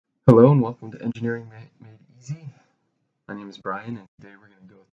Hello and welcome to Engineering Made Easy. My name is Brian and today we're going to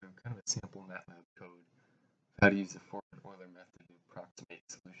go through kind of a sample MATLAB code of how to use the Forward Euler method to approximate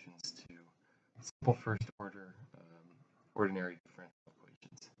solutions to simple first order ordinary differential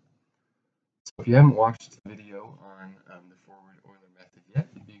equations. So if you haven't watched the video on the Forward Euler method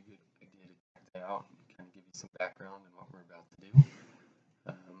yet, it'd be a good idea to check that out and kind of give you some background on what we're about to do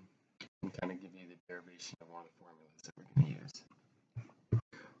and kind of give you the derivation of one of the formulas that we're going to use.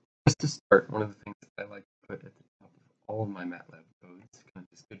 Just to start, one of the things that I like to put at the top of all of my MATLAB codes, kind of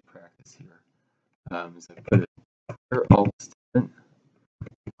just good practice here, is I put a clear all statement,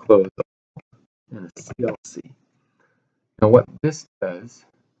 close all, and a CLC. Now what this does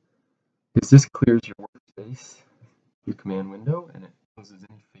is this clears your workspace, your command window, and it closes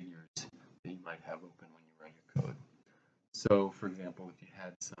any figures that you might have open when you run your code. So for example, if you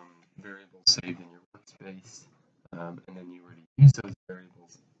had some variables saved in your workspace, and then you were to use those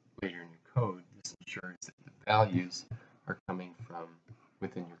variables later in your code, this ensures that the values are coming from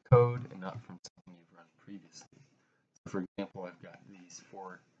within your code and not from something you've run previously. So for example, I've got these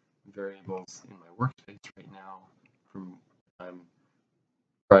 4 variables in my workspace right now from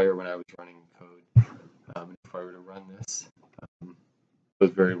prior when I was running code. If I were to run this,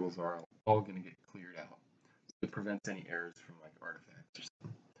 those variables are all going to get cleared out. So it prevents any errors from like artifacts or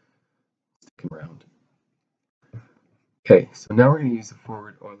something sticking around. Okay, so now we're going to use the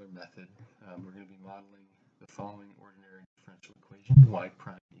Forward Euler method. We're going to be modeling the following ordinary differential equation: y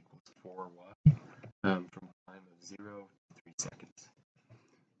prime equals 4y from time of 0 to 3 seconds.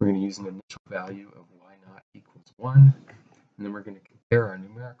 We're going to use an initial value of y naught equals 1, and then we're going to compare our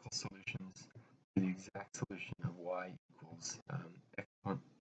numerical solutions to the exact solution of y equals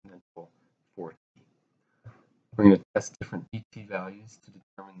exponential 4t. We're going to test different dt values to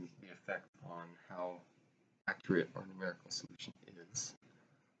determine the effect on how accurate our numerical solution is.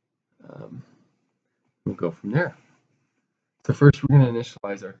 We'll go from there. So first we're going to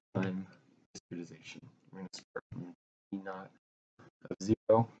initialize our time discretization. We're going to start from t naught of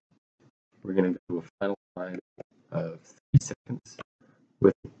 0. We're going to go to a final time of 3 seconds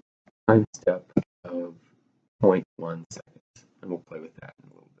with a time step of 0.1 seconds. And we'll play with that in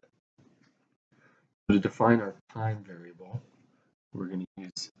a little bit. So to define our time variable, we're going to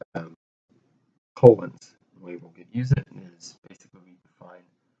use colons. The way we'll use it is basically we define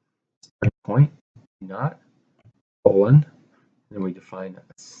starting point, not colon, and then we define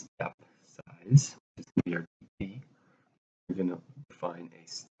a step size, which is going to be our dt. We're going to define a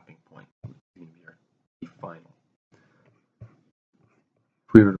stopping point, which is going to be our t final.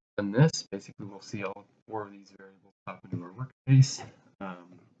 If we were to run this, basically we'll see all 4 of these variables pop into our workspace.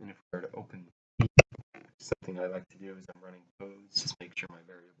 And if we were to open t, something I like to do is I'm running codes, just make sure my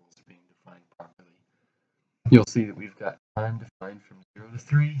variables are being defined properly. You'll see that we've got time defined from 0 to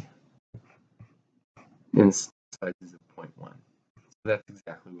 3 and sizes of 0.1. So that's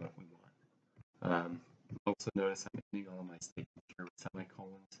exactly what we want. Also notice I'm ending all my statements here with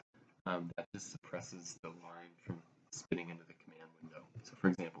semicolons. That just suppresses the line from spitting into the command window. So for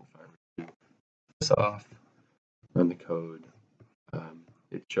example, if I were to do this off, run the code,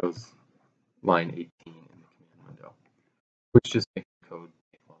 it shows line 18 in the command window, which just makes the code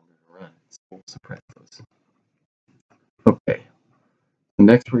take longer to run. So we'll suppress those. Okay, so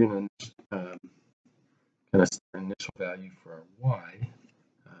next we're going to kind of start an initial value for our y.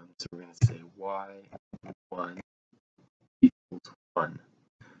 So we're going to say y1 equals 1.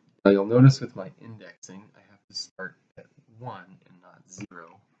 Now you'll notice with my indexing, I have to start at 1 and not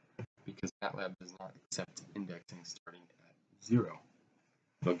 0, because MATLAB does not accept indexing starting at 0.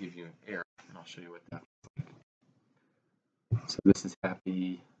 It'll give you an error, and I'll show you what that looks like. So this is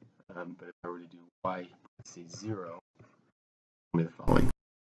happy, but if I were to do y equals 0, the following.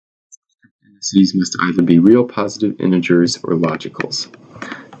 Indices must either be real positive integers or logicals.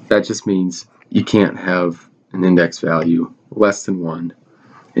 That just means you can't have an index value less than 1,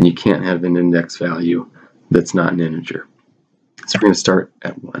 and you can't have an index value that's not an integer. So we're going to start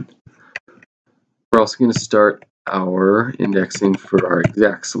at 1. We're also going to start our indexing for our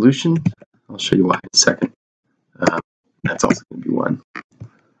exact solution. I'll show you why in a second. That's also going to be 1. I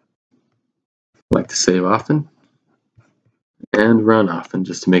like to save often and run often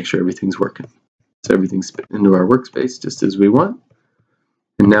just to make sure everything's working. So everything's spit into our workspace just as we want.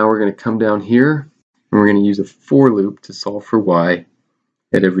 And now we're going to come down here and we're going to use a for loop to solve for y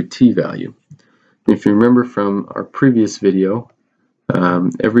at every t value. And if you remember from our previous video,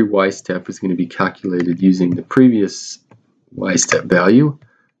 every y step is going to be calculated using the previous y step value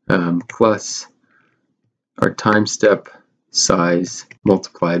plus our time step size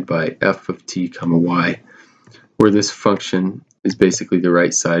multiplied by f of t comma y, where this function is basically the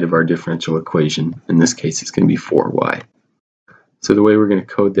right side of our differential equation. In this case, it's going to be 4y. So the way we're going to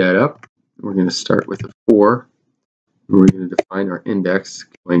code that up, we're going to start with a 4. And we're going to define our index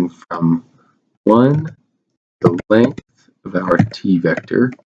going from 1, the length of our t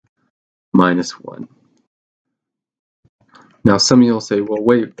vector, minus 1. Now some of you will say, well,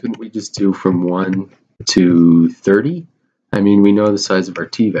 wait, couldn't we just do from 1 to 30? I mean, we know the size of our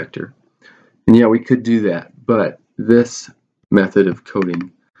t vector. And yeah, we could do that, but this method of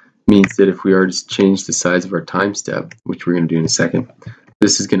coding means that if we are to change the size of our time step, which we're going to do in a second,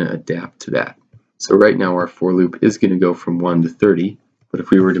 this is going to adapt to that. So right now our for loop is going to go from 1 to 30, but if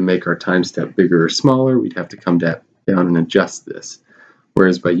we were to make our time step bigger or smaller, we'd have to come down and adjust this.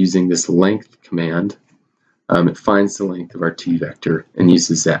 Whereas by using this length command, it finds the length of our t vector and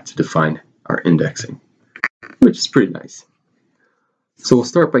uses that to define our indexing, which is pretty nice. So we'll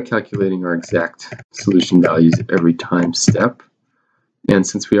start by calculating our exact solution values at every time step. And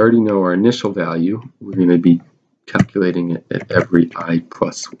since we already know our initial value, we're going to be calculating it at every I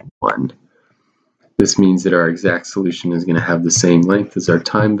plus 1. This means that our exact solution is going to have the same length as our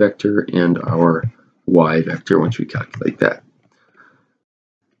time vector and our y vector once we calculate that.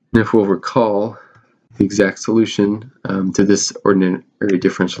 And if we'll recall, the exact solution to this ordinary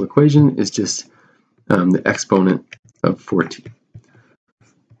differential equation is just the exponent of 4t.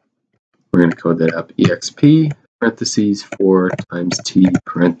 We're going to code that up, exp parentheses 4 times t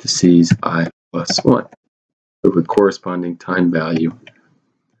parentheses I plus 1. So the corresponding time value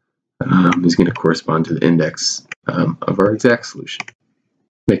is going to correspond to the index of our exact solution.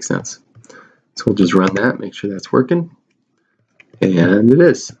 Makes sense. So we'll just run that, make sure that's working. And it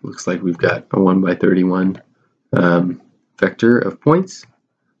is. Looks like we've got a 1 by 31 vector of points,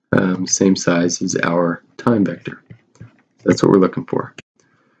 same size as our time vector. That's what we're looking for.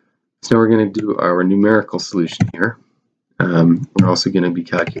 So now we're going to do our numerical solution here. We're also going to be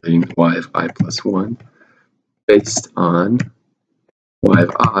calculating the y of I plus 1 based on y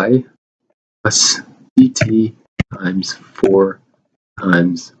of I plus dt times 4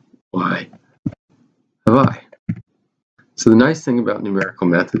 times y of I. So the nice thing about numerical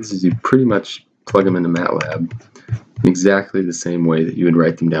methods is you pretty much plug them into MATLAB in exactly the same way that you would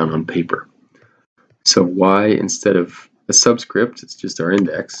write them down on paper. So y, instead of a subscript, it's just our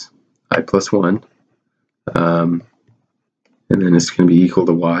index, I plus 1, and then it's going to be equal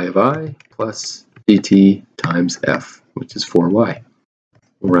to y of I plus dt times f, which is 4y.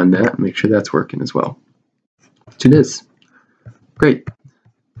 We'll run that and make sure that's working as well, which it is. Great.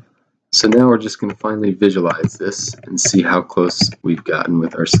 So now we're just going to finally visualize this and see how close we've gotten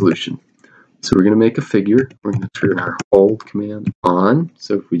with our solution. So we're going to make a figure. We're going to turn our hold command on.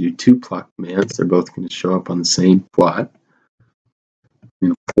 So if we do 2 plot commands, they're both going to show up on the same plot. We're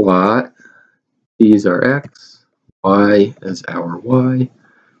going to plot t as our x, y as our y.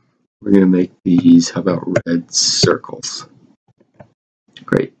 We're going to make these, how about red circles?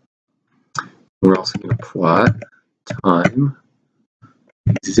 Great. We're also going to plot time,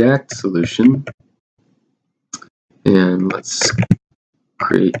 exact solution, and let's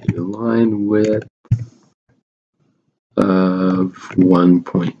create a line width of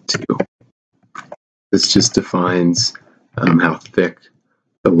 1.2. This just defines how thick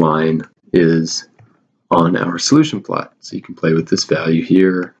the line is on our solution plot. So you can play with this value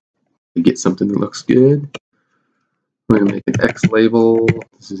here to get something that looks good. We're going to make an x label.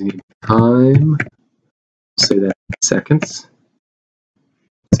 This is going to be time. Say that in seconds.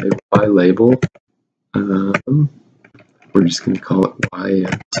 Say y label. We're just going to call it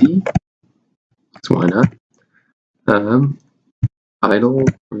yt. So why not? Idle.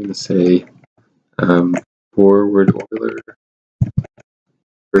 We're going to say forward Euler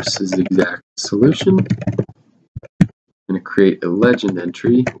versus exact solution. I'm going to create a legend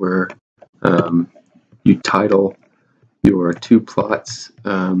entry where you title your 2 plots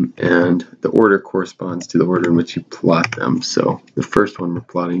and the order corresponds to the order in which you plot them. So the first one we're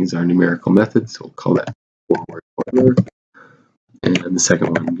plotting is our numerical method, so we'll call that forward Euler, and the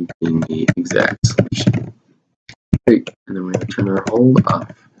second one being the exact solution. Great, and then we're going to turn our hold off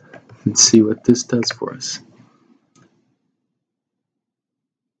and see what this does for us.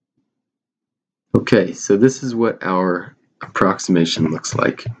 Okay, so this is what our approximation looks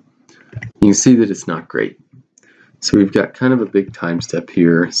like. You can see that it's not great. So we've got kind of a big time step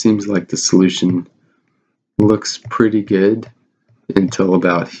here. Seems like the solution looks pretty good until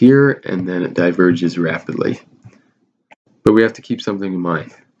about here, and then it diverges rapidly. But we have to keep something in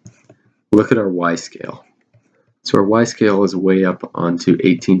mind. Look at our y scale. So our y scale is way up onto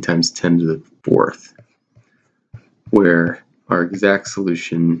 18 times 10 to the 4th, where our exact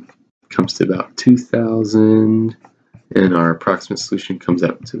solution comes to about 2,000 and our approximate solution comes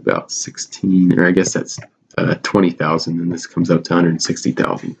out to about 16, or I guess that's 20,000, and this comes out to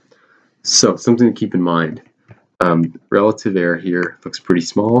 160,000. So something to keep in mind. Relative error here looks pretty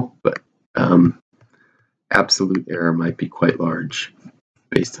small, but absolute error might be quite large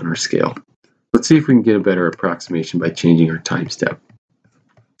based on our scale. Let's see if we can get a better approximation by changing our time step.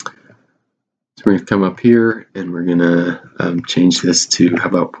 So we're going to come up here and we're going to change this to, how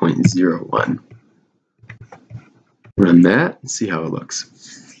about 0.01. Run that and see how it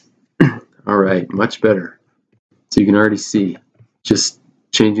looks. All right, much better. So you can already see just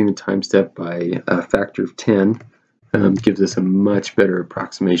changing the time step by a factor of 10 gives us a much better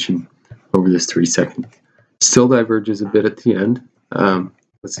approximation over this 3-second. Still diverges a bit at the end.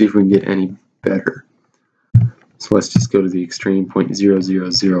 Let's see if we can get any better. So let's just go to the extreme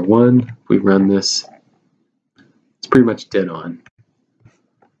 0.0001. If we run this, it's pretty much dead on.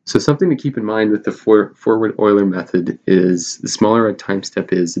 So something to keep in mind with the Forward Euler method is the smaller our time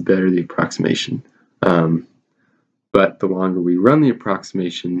step is, the better the approximation. But the longer we run the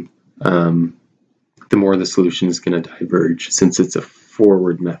approximation, the more the solution is going to diverge, since it's a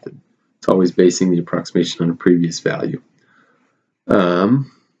forward method. It's always basing the approximation on a previous value.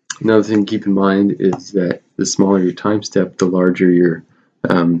 Another thing to keep in mind is that the smaller your time step, the larger your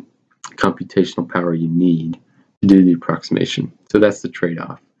computational power you need to do the approximation. So that's the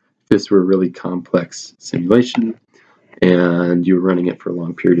trade-off. If this were a really complex simulation and you were running it for a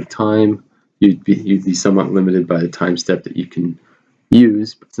long period of time, you'd be somewhat limited by the time step that you can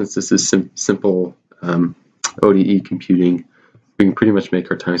use. But since this is simple ODE computing, we can pretty much make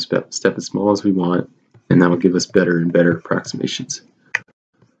our time step as small as we want, and that will give us better and better approximations.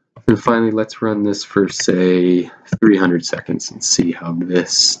 And finally, let's run this for, say, 300 seconds and see how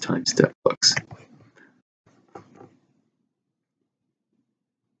this time step looks.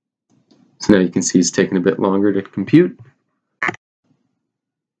 So now you can see it's taking a bit longer to compute.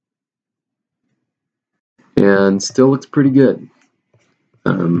 And still looks pretty good.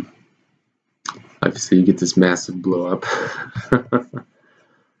 Obviously, you get this massive blow up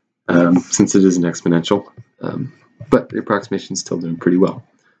since it is an exponential, but the approximation is still doing pretty well.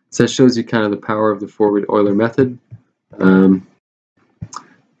 So that shows you kind of the power of the Forward Euler method and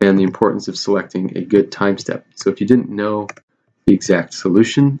the importance of selecting a good time step. So if you didn't know the exact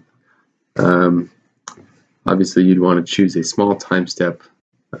solution, obviously you'd want to choose a small time step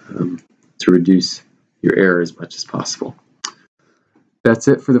to reduce your error as much as possible. That's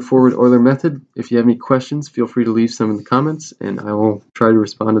it for the Forward Euler method. If you have any questions, feel free to leave some in the comments, and I will try to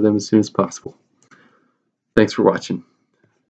respond to them as soon as possible. Thanks for watching.